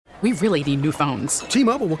We really need new phones.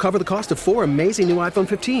 T-Mobile will cover the cost of 4 amazing new iPhone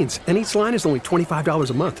 15s, and each line is only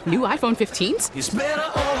 $25 a month. New iPhone 15s? It's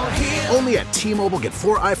better over here. Only at T-Mobile, get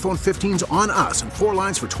 4 iPhone 15s on us and 4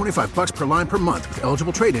 lines for $25 per line per month with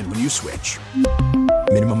eligible trade-in when you switch.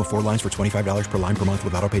 Minimum of 4 lines for $25 per line per month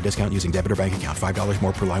with autopay discount using debit or bank account. $5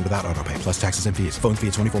 more per line without autopay, plus taxes and fees. Phone fee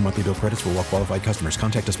at 24 monthly bill credits for well-qualified customers.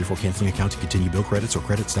 Contact us before canceling account to continue bill credits or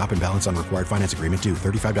credit stop and balance on required finance agreement due.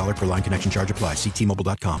 $35 per line connection charge applies. See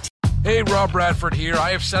T-Mobile.com. Hey, Rob Bradford here. I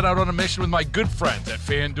have set out on a mission with my good friends at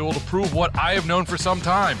FanDuel to prove what I have known for some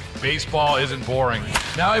time. Baseball isn't boring.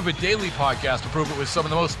 Now I have a daily podcast to prove it with some of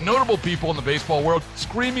the most notable people in the baseball world,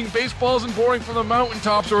 screaming baseball isn't boring from the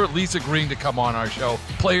mountaintops, or at least agreeing to come on our show.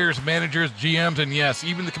 Players, managers, GMs, and yes,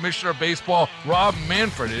 even the commissioner of baseball, Rob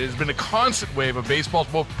Manfred. It has been a constant wave of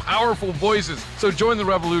baseball's most powerful voices. So join the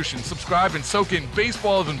revolution. Subscribe and soak in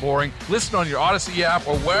Baseball Isn't Boring. Listen on your Odyssey app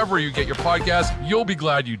or wherever you get your podcast. You'll be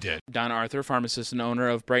glad you did. Don Arthur, pharmacist and owner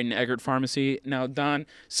of Brighton Eggert Pharmacy. Now, Don,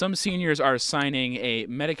 some seniors are signing a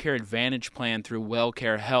Medicare Advantage plan through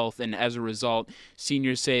WellCare Health, and as a result,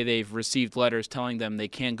 seniors say they've received letters telling them they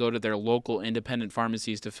can't go to their local independent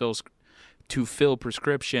pharmacies to fill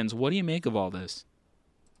prescriptions. What do you make of all this?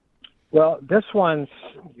 Well, this one's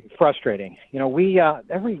frustrating. You know, we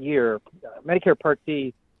every year, Medicare Part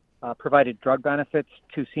D provided drug benefits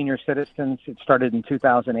to senior citizens. It started in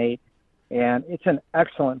 2008. And it's an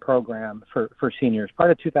excellent program for seniors.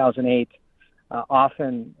 Part of 2008,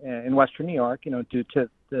 often in Western New York, you know, due to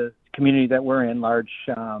the community that we're in, large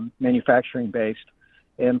manufacturing-based,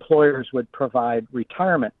 employers would provide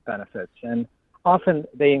retirement benefits. And often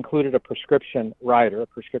they included a prescription rider, a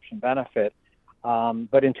prescription benefit.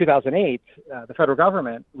 But in 2008, the federal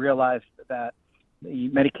government realized that the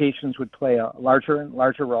medications would play a larger and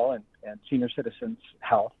larger role in senior citizens'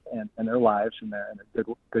 health and their lives and their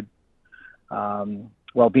good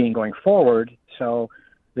well-being going forward. So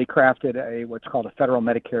they crafted what's called a federal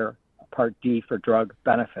Medicare Part D for drug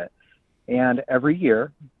benefit. And every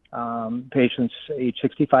year, patients age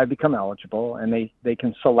 65 become eligible, and they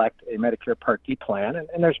can select a Medicare Part D plan.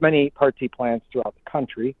 And there's many Part D plans throughout the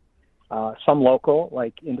country. Some local,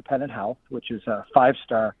 like Independent Health, which is a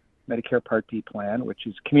 5-star Medicare Part D plan, which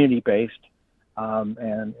is community-based.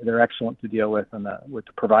 And they're excellent to deal with with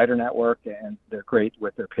the provider network, and they're great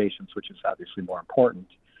with their patients, which is obviously more important.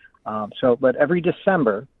 But every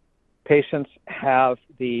December, patients have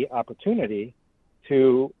the opportunity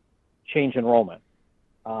to change enrollment.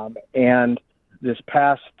 And this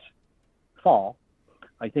past fall,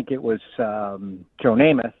 I think it was Joe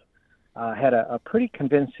Namath, had a pretty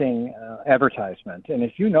convincing advertisement. And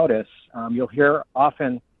if you notice, you'll hear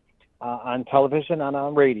often on television and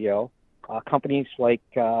on radio, companies like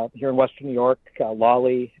here in Western New York,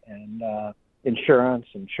 Lawley and Insurance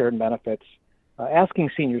and Shared Benefits, asking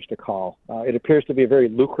seniors to call. It appears to be a very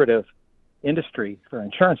lucrative industry for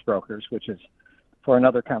insurance brokers, which is, for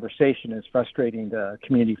another conversation, is frustrating to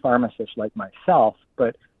community pharmacists like myself.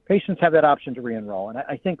 But patients have that option to re-enroll. And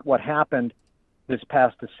I think what happened this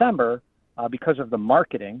past December, because of the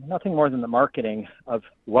marketing, nothing more than the marketing of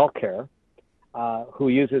WellCare, who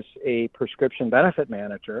uses a prescription benefit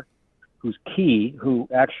manager, who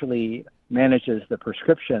actually manages the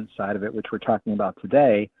prescription side of it, which we're talking about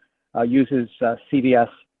today, uses CVS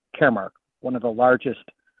Caremark, one of the largest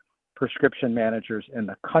prescription managers in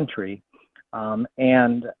the country.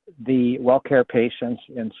 And the WellCare patients,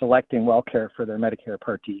 in selecting WellCare for their Medicare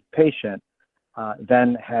Part D patient,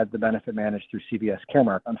 then had the benefit managed through CVS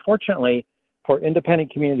Caremark. Unfortunately, for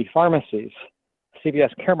independent community pharmacies,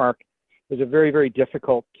 CVS Caremark is a very, very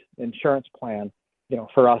difficult insurance plan, you know,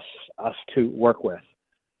 for us to work with.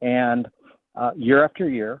 And year after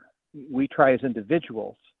year, we try as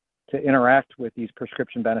individuals to interact with these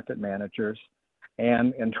prescription benefit managers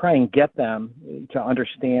and try and get them to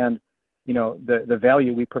understand, you know, the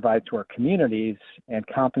value we provide to our communities and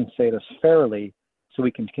compensate us fairly so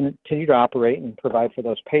we can continue to operate and provide for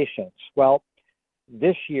those patients. Well,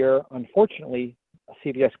 this year, unfortunately,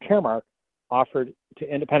 CVS Caremark offered to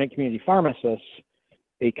independent community pharmacists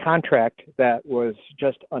a contract that was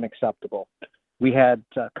just unacceptable. We had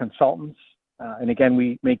consultants, and again,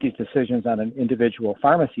 we make these decisions on an individual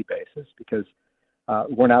pharmacy basis because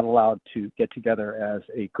we're not allowed to get together as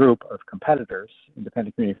a group of competitors,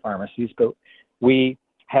 independent community pharmacies, but we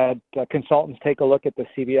had consultants take a look at the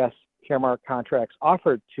CVS Caremark contracts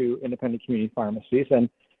offered to independent community pharmacies,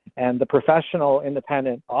 and the professional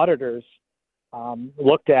independent auditors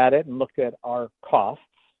looked at it and looked at our costs,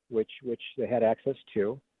 which they had access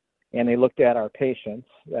to, and they looked at our patients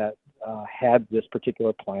that had this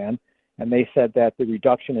particular plan, and they said that the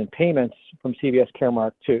reduction in payments from CVS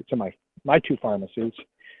Caremark to my two pharmacies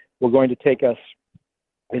were going to take us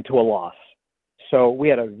into a loss. So we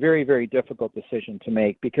had a very, very difficult decision to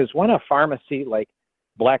make, because when a pharmacy like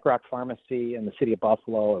BlackRock Pharmacy in the city of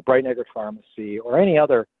Buffalo, or Brighton Eggert Pharmacy, or any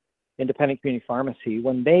other independent community pharmacy,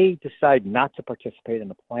 when they decide not to participate in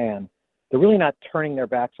the plan, they're really not turning their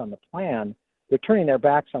backs on the plan. They're turning their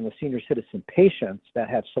backs on the senior citizen patients that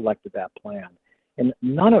have selected that plan. And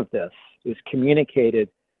none of this is communicated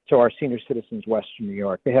to our senior citizens Western New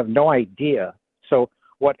York. They have no idea. So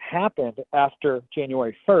what happened after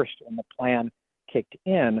January 1st, when the plan kicked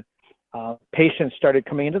in, patients started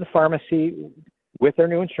coming into the pharmacy with their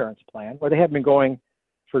new insurance plan, where they had been going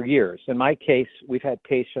for years. In my case, we've had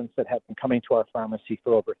patients that have been coming to our pharmacy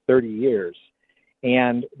for over 30 years,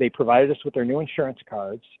 and they provided us with their new insurance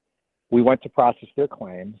cards. We went to process their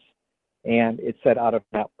claims, and it said out of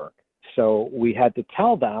network. So we had to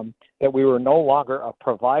tell them that we were no longer a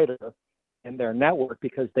provider in their network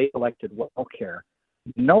because they elected WellCare.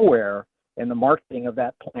 Nowhere in the marketing of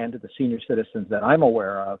that plan to the senior citizens that I'm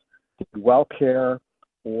aware of did WellCare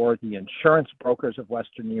or the insurance brokers of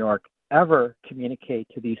Western New York ever communicate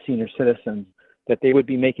to these senior citizens that they would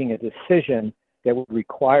be making a decision that would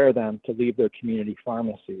require them to leave their community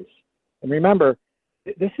pharmacies. And remember,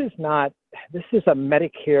 this is a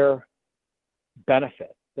Medicare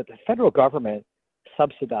benefit that the federal government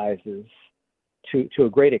subsidizes to a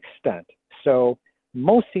great extent. So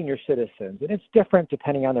most senior citizens, and it's different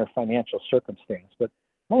depending on their financial circumstance, but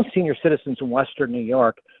most senior citizens in Western New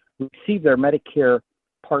York receive their Medicare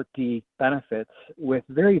Part D benefits with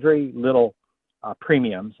very, very little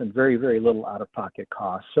premiums and very, very little out-of-pocket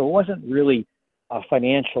costs. So it wasn't really a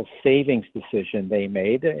financial savings decision they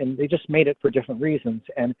made, and they just made it for different reasons.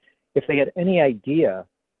 And if they had any idea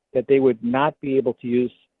that they would not be able to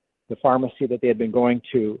use the pharmacy that they had been going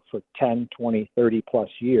to for 10, 20, 30 plus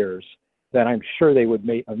years, then I'm sure they would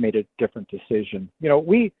have made a different decision. You know,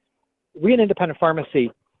 we in independent pharmacy,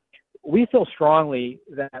 we feel strongly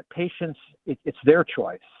that patients, it's their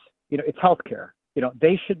choice. You know, it's healthcare. You know,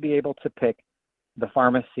 they should be able to pick the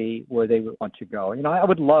pharmacy where they would want to go. You know, I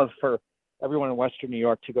would love for everyone in Western New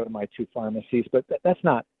York to go to my two pharmacies, but that's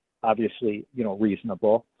not obviously, you know,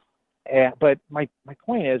 reasonable. But my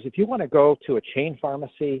point is, if you want to go to a chain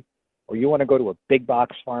pharmacy, or you want to go to a big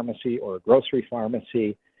box pharmacy or a grocery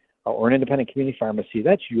pharmacy or an independent community pharmacy,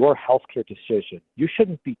 that's your healthcare decision. You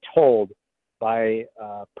shouldn't be told by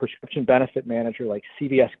a prescription benefit manager like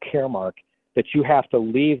CVS Caremark that you have to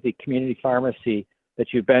leave the community pharmacy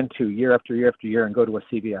that you've been to year after year after year and go to a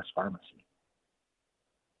CVS pharmacy.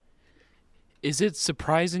 Is it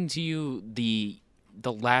surprising to you the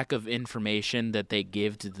lack of information that they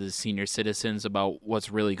give to the senior citizens about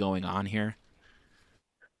what's really going on here?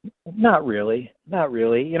 Not really.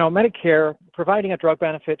 You know, Medicare, providing a drug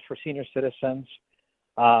benefit for senior citizens,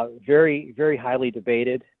 very, very highly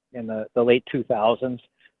debated in the late 2000s,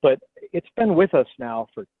 but it's been with us now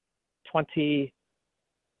for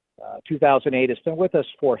 2008. It's been with us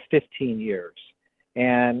for 15 years,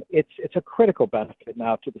 and it's a critical benefit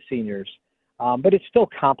now to the seniors, but it's still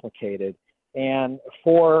complicated. And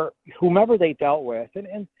for whomever they dealt with,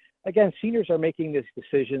 and again, seniors are making these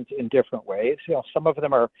decisions in different ways. You know, some of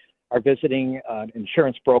them are visiting an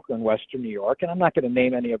insurance broker in Western New York, and I'm not going to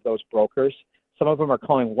name any of those brokers. Some of them are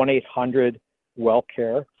calling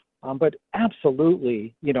 1-800-WellCare. But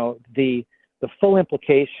absolutely, you know, the full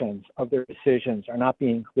implications of their decisions are not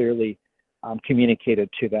being clearly communicated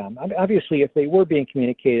to them. I mean, obviously, if they were being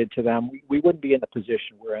communicated to them, we wouldn't be in the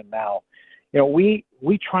position we're in now. You know, we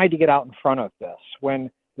tried to get out in front of this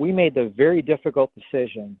when we made the very difficult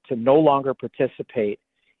decision to no longer participate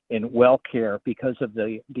in WellCare because of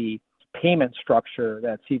the payment structure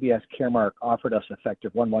that CVS Caremark offered us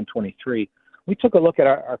effective 1/1/23. We took a look at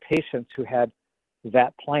our patients who had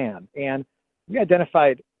that plan, and we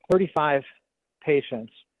identified 35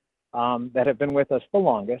 patients that have been with us the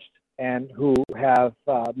longest and who have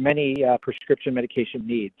many prescription medication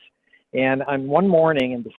needs. And on one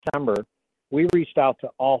morning in December, we reached out to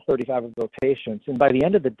all 35 of those patients, and by the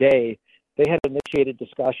end of the day, they had initiated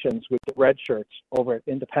discussions with the red shirts over at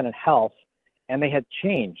Independent Health, and they had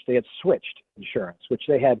changed. They had switched insurance, which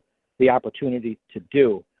they had the opportunity to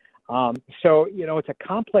do. So, you know, it's a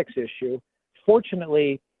complex issue.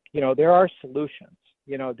 Fortunately, you know, there are solutions.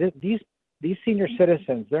 You know, these senior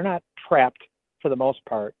citizens, they're not trapped for the most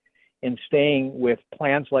part in staying with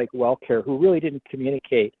plans like WellCare, who really didn't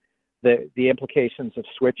communicate the implications of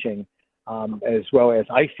switching as well as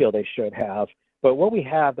I feel they should have. But what we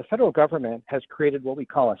have, the federal government has created what we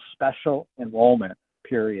call a special enrollment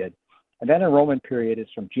period. And that enrollment period is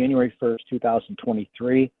from January 1st,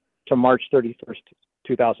 2023 to March 31st,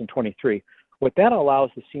 2023. what that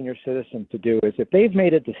allows the senior citizen to do is if they've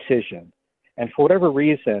made a decision and for whatever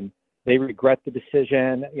reason they regret the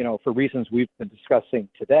decision, for reasons we've been discussing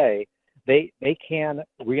today, they can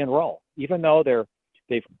re-enroll. Even though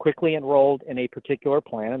they've quickly enrolled in a particular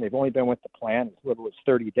plan and they've only been with the plan as little as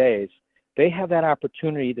 30 days, they have that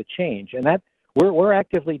opportunity to change. And that we're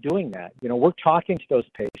actively doing that. We're talking to those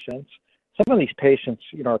patients. Some of these patients,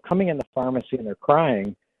 are coming in the pharmacy and they're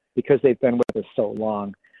crying because they've been with us so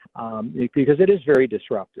long, because it is very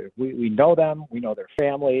disruptive. We know them, we know their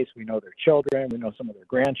families, we know their children, we know some of their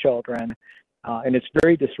grandchildren, and it's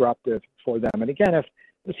very disruptive for them. And again, if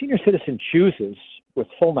the senior citizen chooses with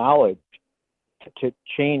full knowledge to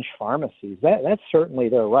change pharmacies, that's certainly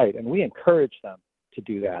their right, and we encourage them to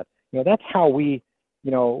do that. That's how we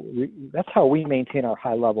maintain our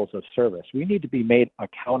high levels of service. We need to be made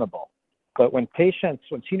accountable. But when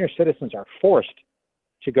senior citizens are forced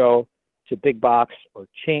to go to big box or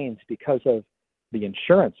chains because of the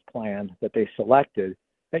insurance plan that they selected,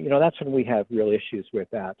 that's when we have real issues with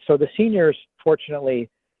that. So the seniors, fortunately,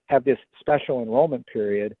 have this special enrollment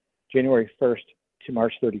period, January 1st to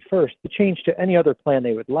March 31st, to change to any other plan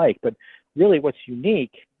they would like. But really what's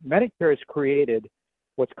unique, Medicare has created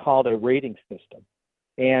what's called a rating system.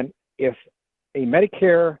 And if a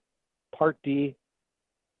Medicare Part D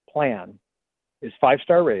plan is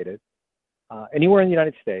 5-star rated anywhere in the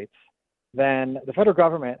United States, then the federal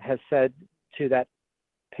government has said to that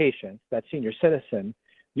patient, that senior citizen,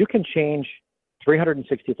 you can change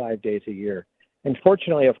 365 days a year. And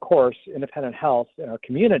fortunately, of course, Independent Health in our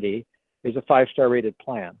community is a 5-star rated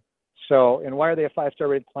plan. So, and why are they a 5-star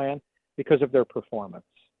rated plan? Because of their performance.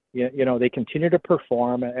 They continue to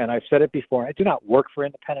perform, and I've said it before, I do not work for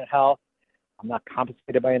Independent Health. I'm not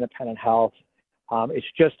compensated by Independent Health. It's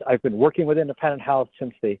just I've been working with Independent Health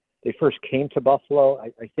since they first came to Buffalo,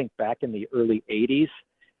 I think back in the early 80s.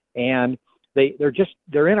 And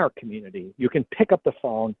they're in our community. You can pick up the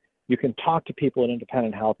phone. You can talk to people at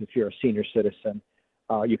Independent Health if you're a senior citizen.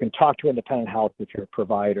 You can talk to Independent Health if you're a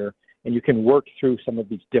provider. And you can work through some of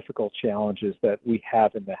these difficult challenges that we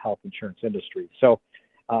have in the health insurance industry. So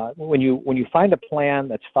when you find a plan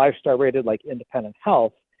that's 5-star rated like Independent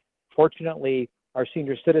Health, fortunately, our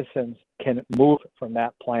senior citizens can move from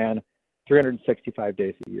that plan 365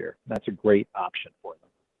 days a year. That's a great option for them.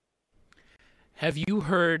 Have you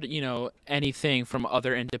heard, anything from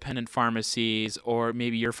other independent pharmacies or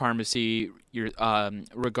maybe your pharmacy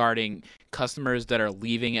regarding customers that are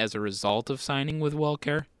leaving as a result of signing with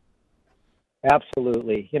WellCare?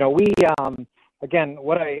 Absolutely. We again,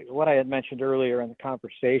 what I had mentioned earlier in the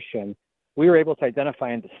conversation, we were able to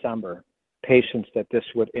identify in December patients that this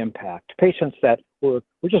would impact, patients that were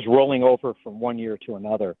just rolling over from one year to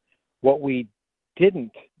another. What we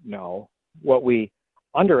didn't know, what we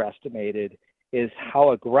underestimated, is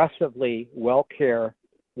how aggressively WellCare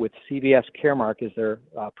with CVS Caremark as their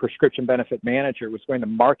prescription benefit manager was going to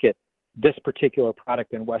market this particular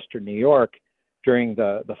product in Western New York during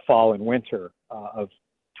the fall and winter of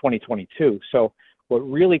 2022. So what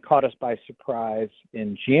really caught us by surprise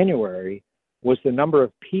in January was the number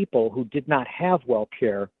of people who did not have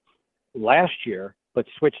WellCare last year but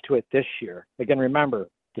switched to it this year. Again, remember,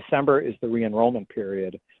 December is the re-enrollment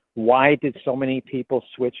period. Why did so many people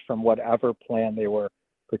switch from whatever plan they were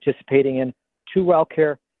participating in to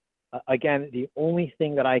WellCare? Again, the only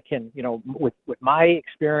thing that I can, with my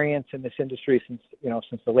experience in this industry since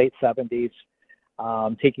the late 70s,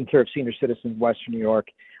 taking care of senior citizens in Western New York,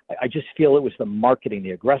 I just feel it was the marketing,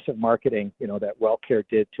 the aggressive marketing, that WellCare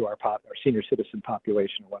did to our senior citizen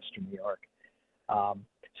population in Western New York.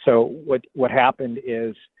 So what happened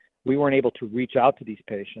is we weren't able to reach out to these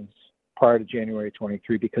patients prior to January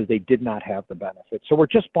 23 because they did not have the benefit. So we're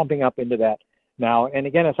just bumping up into that now. And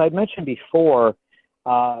again, as I mentioned before,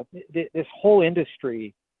 this whole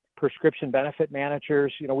industry, prescription benefit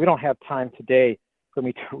managers, we don't have time today for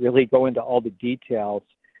me to really go into all the details.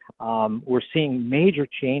 We're seeing major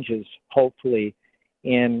changes, hopefully,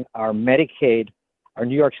 in our Medicaid, our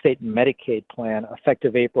New York State Medicaid plan,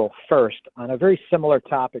 effective April 1st, on a very similar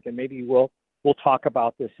topic, and maybe we'll talk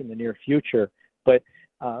about this in the near future. But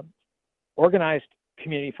organized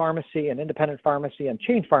community pharmacy and independent pharmacy and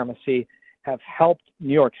chain pharmacy have helped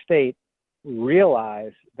New York State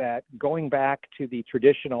realize that going back to the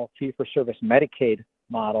traditional fee-for-service Medicaid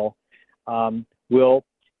model will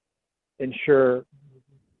ensure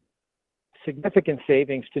significant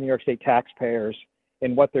savings to New York State taxpayers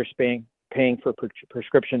in what they're paying for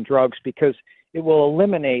prescription drugs, because it will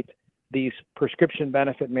eliminate these prescription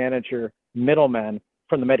benefit manager middlemen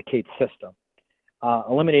from the Medicaid system,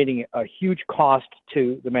 eliminating a huge cost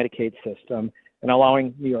to the Medicaid system and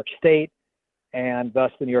allowing New York State and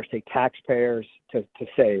thus the New York State taxpayers to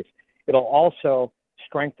save. It'll also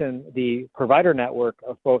strengthen the provider network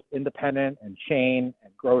of both independent and chain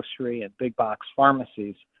and grocery and big box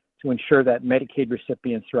pharmacies to ensure that Medicaid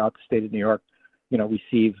recipients throughout the state of New York,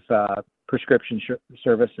 receive prescription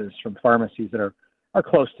services from pharmacies that are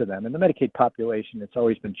close to them. In the Medicaid population, it's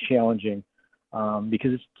always been challenging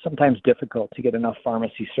because it's sometimes difficult to get enough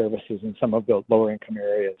pharmacy services in some of the lower income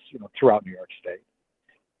areas, throughout New York State.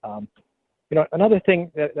 Another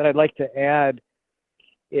thing that I'd like to add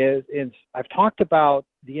is I've talked about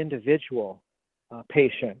the individual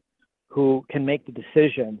patient who can make the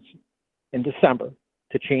decisions in December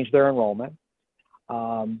to change their enrollment,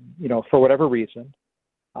 for whatever reason.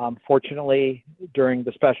 Fortunately, during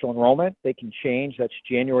the special enrollment, they can change. That's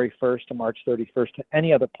January 1st to March 31st to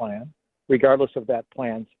any other plan, regardless of that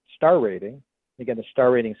plan's star rating. Again, the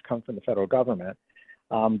star ratings come from the federal government.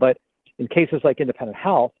 But in cases like Independent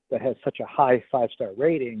Health that has such a high 5-star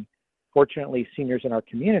rating, fortunately, seniors in our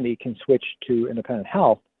community can switch to Independent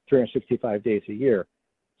Health 365 days a year.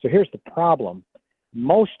 So here's the problem.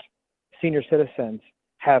 Most senior citizens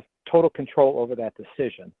have total control over that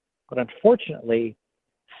decision. But unfortunately,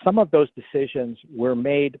 some of those decisions were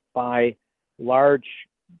made by large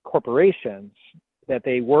corporations that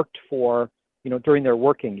they worked for, during their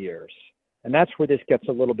working years. And that's where this gets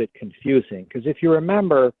a little bit confusing. Because if you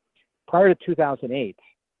remember, prior to 2008,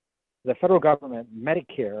 the federal government,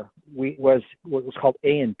 Medicare, was what was called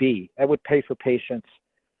A and B. That would pay for patients'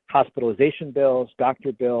 hospitalization bills,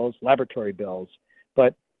 doctor bills, laboratory bills.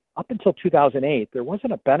 But up until 2008, there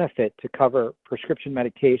wasn't a benefit to cover prescription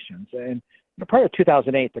medications. And prior to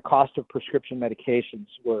 2008, the cost of prescription medications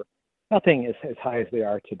were nothing as high as they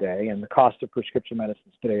are today. And the cost of prescription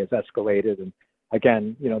medicines today has escalated. And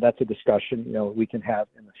again, that's a discussion, we can have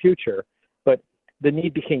in the future. But the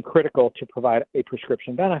need became critical to provide a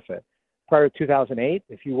prescription benefit. Prior to 2008,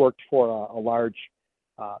 if you worked for a large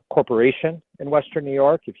corporation in Western New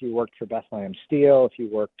York, if you worked for Bethlehem Steel, if you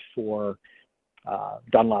worked for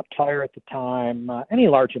Dunlop Tire at the time, any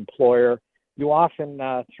large employer, you often,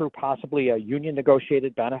 through possibly a union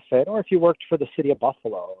negotiated benefit, or if you worked for the city of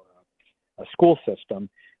Buffalo, a school system,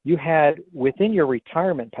 you had within your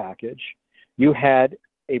retirement package, you had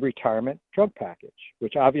a retirement drug package,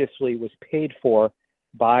 which obviously was paid for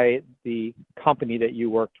by the company that you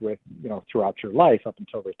worked with, throughout your life up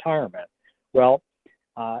until retirement. Well,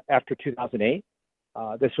 after 2008,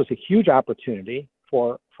 this was a huge opportunity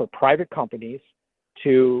for private companies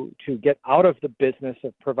to get out of the business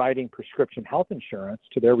of providing prescription health insurance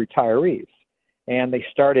to their retirees. And they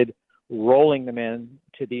started rolling them in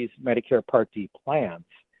to these Medicare Part D plans.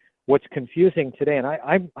 What's confusing today, and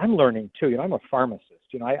I'm learning too, I'm a pharmacist,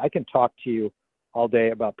 I can talk to you all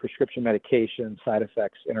day about prescription medication, side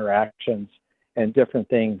effects, interactions, and different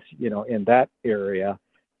things, in that area.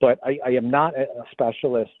 But I am not a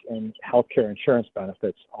specialist in healthcare insurance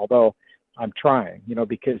benefits, although I'm trying,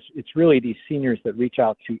 because it's really these seniors that reach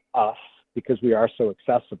out to us because we are so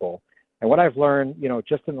accessible. And what I've learned,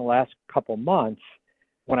 just in the last couple months,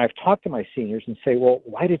 when I've talked to my seniors and say, well,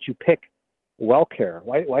 why did you pick WellCare?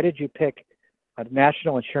 Why did you pick a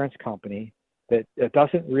national insurance company that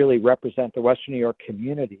doesn't really represent the Western New York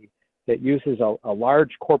community, that uses a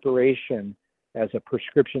large corporation as a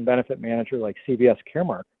prescription benefit manager like CVS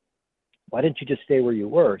Caremark? Why didn't you just stay where you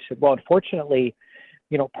were? I said, well, unfortunately,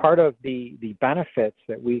 part of the benefits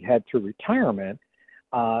that we had through retirement,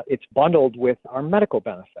 it's bundled with our medical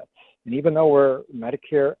benefits. And even though we're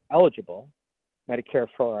Medicare eligible, Medicare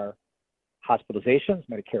for our hospitalizations,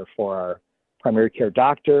 Medicare for our primary care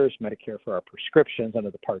doctors, Medicare for our prescriptions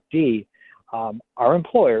under the Part D, our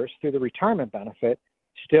employers, through the retirement benefit,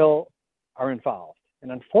 still are involved.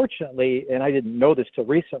 And unfortunately, and I didn't know this till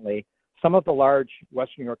recently, some of the large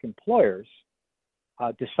Western New York employers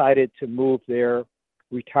decided to move their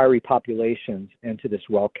retiree populations into this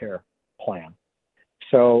WellCare plan.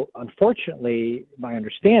 So unfortunately, my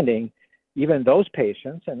understanding, even those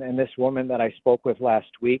patients, and this woman that I spoke with last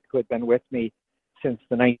week, who had been with me since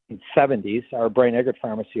the 1970s, our Brian Eggert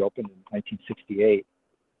Pharmacy opened in 1968,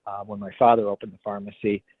 when my father opened the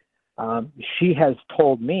pharmacy, she has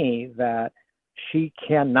told me that she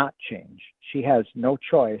cannot change. She has no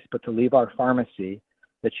choice but to leave our pharmacy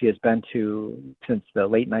that she has been to since the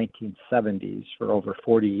late 1970s for over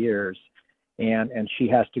 40 years, and she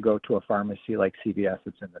has to go to a pharmacy like CVS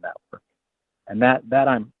that's in the network. And that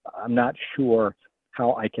I'm not sure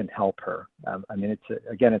how I can help her. I mean,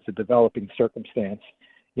 it's a developing circumstance,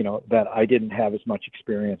 that I didn't have as much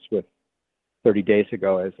experience with 30 days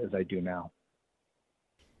ago as I do now.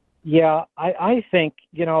 Yeah, I think,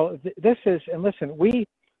 this is, and listen,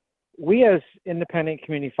 we as independent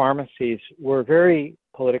community pharmacies, we're very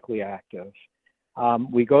politically active.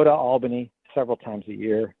 We go to Albany several times a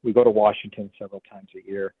year. We go to Washington several times a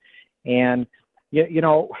year. And,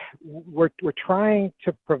 we're trying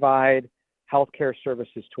to provide healthcare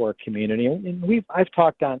services to our community. And I've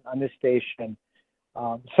talked on this station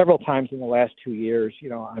several times in the last 2 years,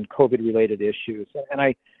 on COVID-related issues. And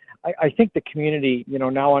I think the community,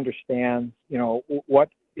 now understands, what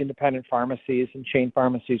independent pharmacies and chain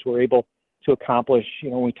pharmacies were able to accomplish.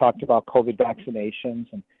 We talked about COVID vaccinations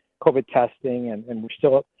and COVID testing, and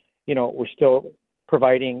we're still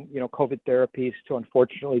providing, COVID therapies to,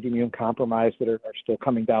 unfortunately, the immune compromised that are still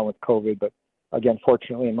coming down with COVID, but again,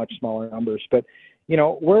 fortunately, in much smaller numbers. But,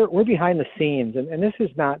 we're behind the scenes, and this is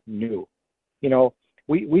not new.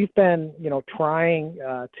 We've been, trying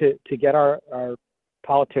to get our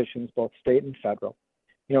politicians, both state and federal,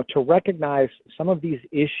 to recognize some of these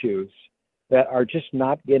issues that are just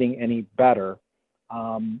not getting any better,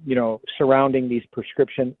 surrounding these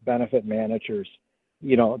prescription benefit managers,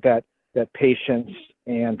 that patients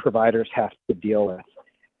and providers have to deal with.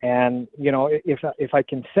 And, if I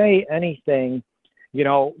can say anything,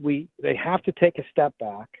 they have to take a step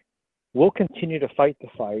back. We'll continue to fight the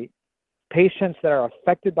fight. Patients that are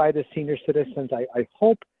affected by the senior citizens, I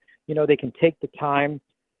hope, they can take the time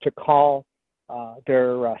to call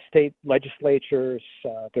their state legislatures,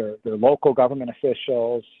 their local government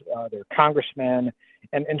officials, their congressmen,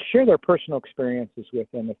 and share their personal experiences with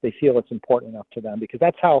them if they feel it's important enough to them, because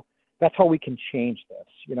that's how we can change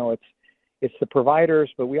this. It's the providers,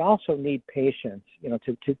 but we also need patients,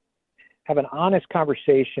 to have an honest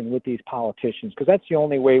conversation with these politicians, because that's the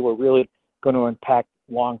only way we're really going to impact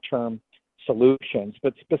long-term solutions.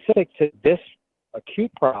 But specific to this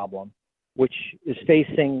acute problem, which is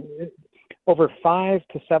facing over 5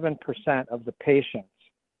 to 7% of the patients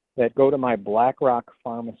that go to my BlackRock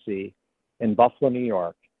pharmacy in Buffalo, New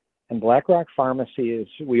York. And BlackRock Pharmacy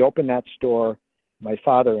we opened that store, my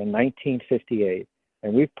father, in 1958.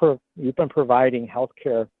 And we've been providing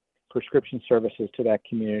healthcare prescription services to that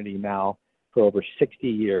community now for over 60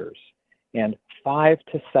 years. And 5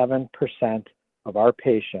 to 7% of our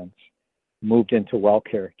patients moved into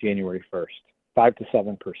WellCare January 1st, 5 to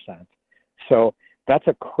 7%. So that's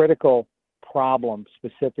a critical problem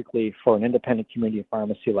specifically for an independent community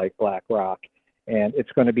pharmacy like BlackRock. And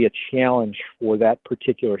it's going to be a challenge for that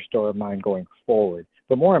particular store of mine going forward.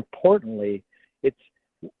 But more importantly,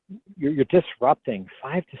 you're disrupting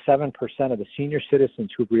 5 to 7% of the senior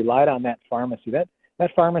citizens who've relied on that pharmacy. That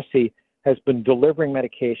pharmacy has been delivering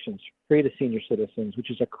medications free to senior citizens,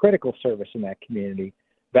 which is a critical service in that community,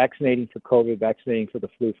 vaccinating for COVID, vaccinating for the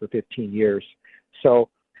flu for 15 years. So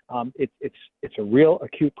it's a real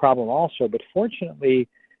acute problem also, but fortunately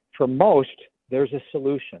for most, there's a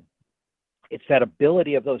solution. It's that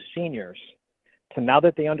ability of those seniors to, now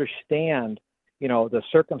that they understand, the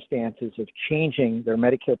circumstances of changing their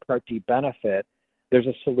Medicare Part D benefit, there's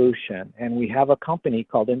a solution. And we have a company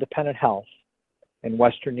called Independent Health in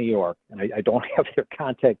Western New York. And I don't have their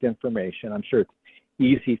contact information. I'm sure it's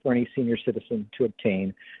easy for any senior citizen to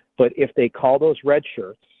obtain. But if they call those red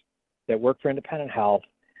shirts that work for Independent Health,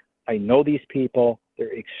 I know these people.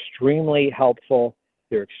 They're extremely helpful.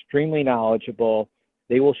 They're extremely knowledgeable.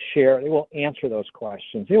 They will answer those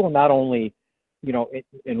questions. They will not only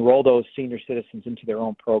enroll those senior citizens into their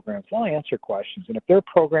own programs, they'll answer questions. And if their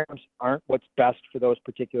programs aren't what's best for those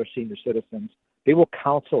particular senior citizens, they will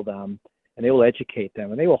counsel them and they will educate them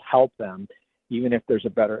and they will help them, even if there's a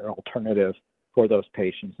better alternative for those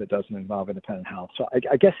patients that doesn't involve Independent Health. So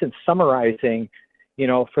I guess in summarizing,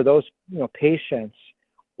 for those, patients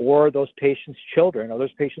or those patients' children or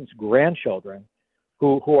those patients' grandchildren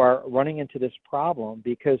who are running into this problem,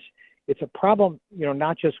 because it's a problem,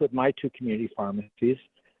 not just with my two community pharmacies,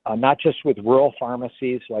 not just with rural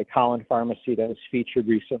pharmacies like Holland Pharmacy that was featured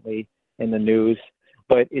recently in the news,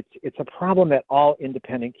 but it's a problem that all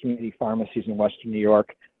independent community pharmacies in Western New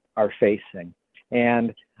York are facing.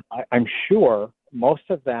 And I'm sure most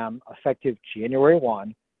of them, effective January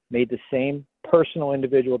 1, made the same personal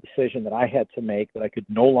individual decision that I had to make, that I could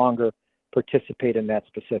no longer participate in that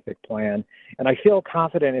specific plan. And I feel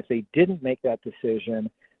confident if they didn't make that decision,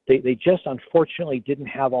 they just unfortunately didn't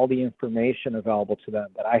have all the information available to them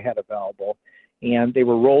that I had available, and they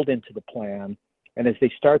were rolled into the plan. And as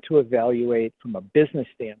they start to evaluate from a business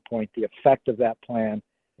standpoint the effect of that plan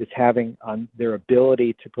is having on their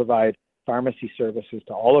ability to provide pharmacy services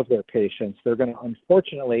to all of their patients, they're going to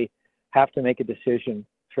unfortunately have to make a decision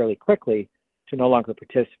fairly quickly to no longer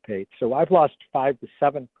participate. So I've lost 5 to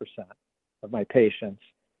 7% of my patients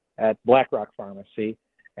at BlackRock Pharmacy,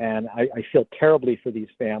 and I feel terribly for these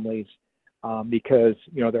families. because,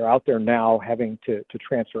 they're out there now having to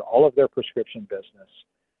transfer all of their prescription business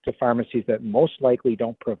to pharmacies that most likely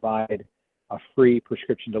don't provide a free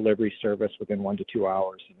prescription delivery service within 1 to 2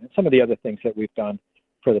 hours, and some of the other things that we've done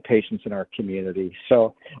for the patients in our community.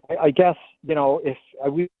 So I guess, if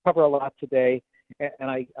we cover a lot today, and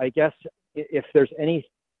I guess if there's any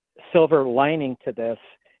silver lining to this,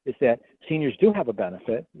 is that seniors do have a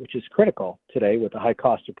benefit, which is critical today with the high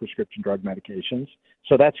cost of prescription drug medications.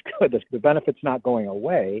 So that's good. The benefit's not going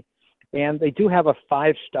away. And they do have a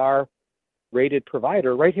 5-star rated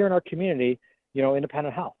provider right here in our community,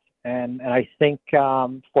 Independent Health. And I think,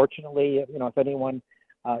 fortunately, if anyone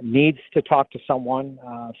needs to talk to someone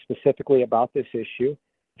specifically about this issue,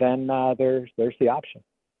 then there's the option.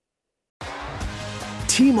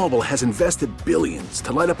 T-Mobile has invested billions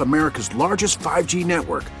to light up America's largest 5G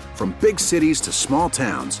network, from big cities to small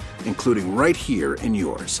towns, including right here in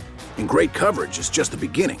yours. And great coverage is just the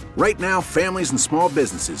beginning. Right now, families and small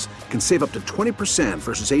businesses can save up to 20%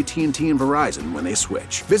 versus AT&T and Verizon when they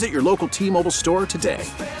switch. Visit your local T-Mobile store today.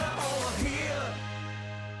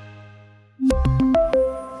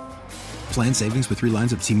 Plan savings with 3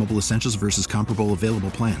 lines of T-Mobile Essentials versus comparable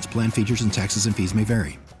available plans. Plan features and taxes and fees may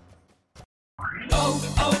vary.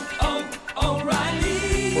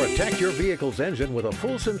 Protect your vehicle's engine with a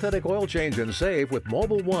full synthetic oil change and save with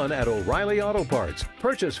Mobil 1 at O'Reilly Auto Parts.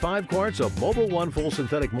 Purchase 5 quarts of Mobil 1 full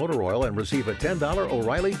synthetic motor oil and receive a $10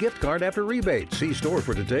 O'Reilly gift card after rebate. See store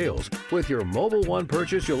for details. With your Mobil 1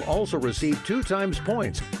 purchase, you'll also receive 2 times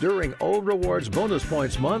points during O Rewards Bonus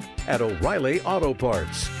Points Month at O'Reilly Auto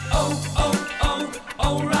Parts.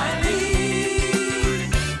 O'Reilly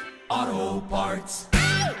Auto Parts.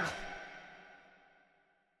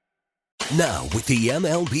 Now, with the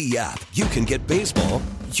MLB app, you can get baseball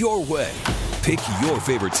your way. Pick your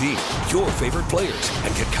favorite team, your favorite players,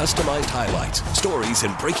 and get customized highlights, stories,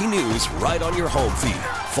 and breaking news right on your home feed.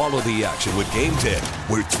 Follow the action with Game Day,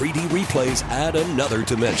 where 3D replays add another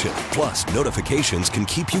dimension. Plus, notifications can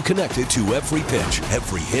keep you connected to every pitch,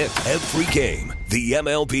 every hit, every game. The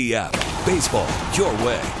MLB app. Baseball your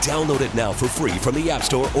way. Download it now for free from the App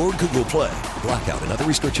Store or Google Play. Blackout and other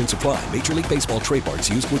restrictions apply. Major League Baseball trademarks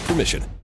used with permission.